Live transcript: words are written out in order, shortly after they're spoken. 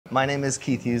My name is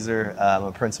Keith Huser. I'm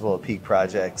a principal at Peak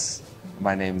Projects.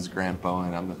 My name is Grant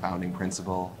Bowen. I'm the founding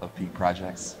principal of Peak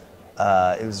Projects.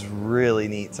 It was really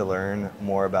neat to learn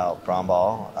more about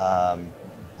Brombal.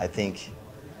 I think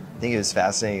it was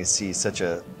fascinating to see such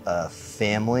a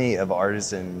family of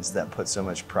artisans that put so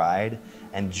much pride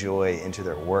and joy into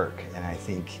their work, and I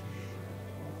think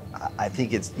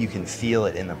you can feel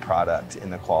it in the product,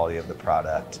 in the quality of the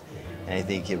product, and I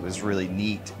think it was really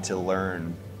neat to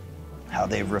learn how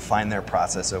they've refined their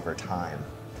process over time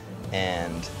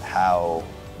and how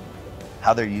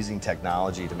they're using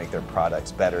technology to make their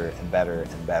products better and better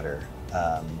and better.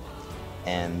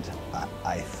 And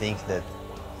I think that,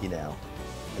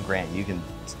 Grant, you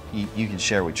can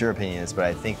share what your opinion is, but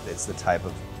I think it's the type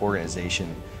of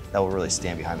organization that will really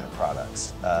stand behind their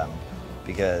products.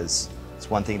 Because it's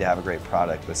one thing to have a great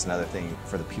product, but it's another thing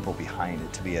for the people behind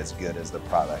it to be as good as the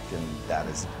product, and that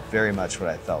is very much what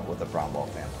I felt with the Brombal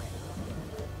family.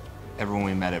 Everyone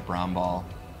we met at Brombal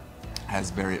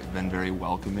has been very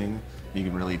welcoming. You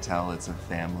can really tell it's a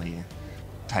family,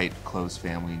 tight, close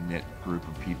family knit group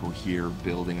of people here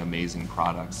building amazing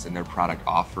products, and their product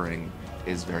offering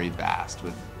is very vast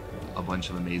with a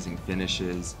bunch of amazing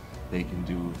finishes. They can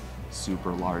do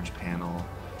super large panel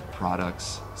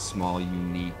products, small,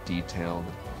 unique, detailed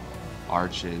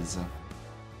arches.